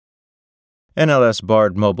NLS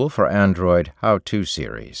BARD Mobile for Android How-To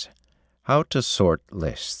Series. How to Sort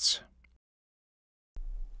Lists.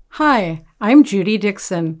 Hi, I'm Judy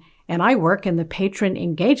Dixon, and I work in the Patron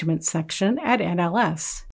Engagement Section at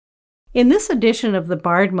NLS. In this edition of the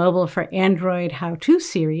BARD Mobile for Android How-To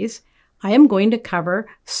series, I am going to cover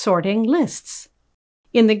sorting lists.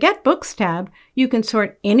 In the Get Books tab, you can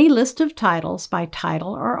sort any list of titles by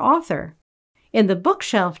title or author. In the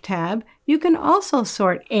Bookshelf tab, you can also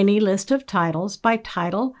sort any list of titles by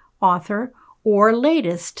title, author, or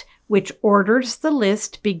latest, which orders the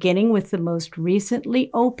list beginning with the most recently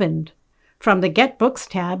opened. From the Get Books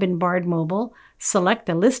tab in BARD Mobile, select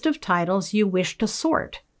the list of titles you wish to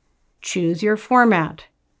sort. Choose your format.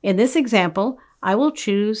 In this example, I will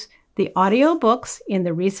choose the audiobooks in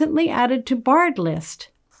the recently added to BARD list.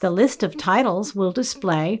 The list of titles will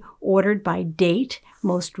display ordered by date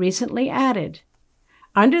most recently added.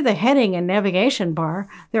 Under the heading and navigation bar,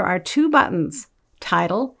 there are two buttons,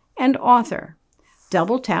 Title and Author.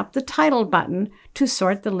 Double-tap the Title button to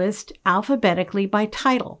sort the list alphabetically by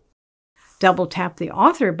title. Double-tap the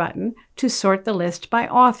Author button to sort the list by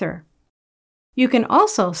author. You can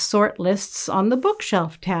also sort lists on the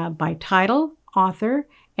Bookshelf tab by title, author,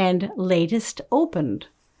 and latest opened.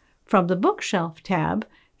 From the Bookshelf tab,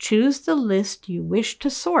 choose the list you wish to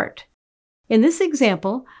sort. In this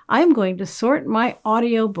example, I am going to sort my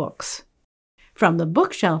audiobooks. From the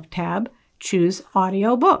Bookshelf tab, choose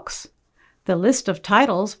Audiobooks. The list of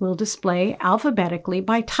titles will display alphabetically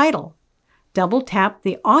by title. Double-tap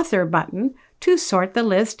the Author button to sort the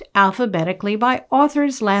list alphabetically by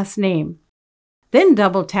author's last name. Then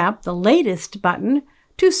double-tap the Latest button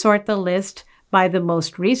to sort the list by the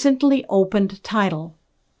most recently opened title.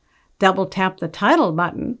 Double-tap the Title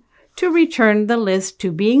button to return the list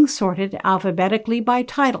to being sorted alphabetically by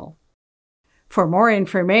title. For more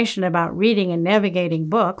information about reading and navigating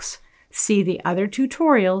books, see the other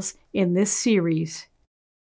tutorials in this series.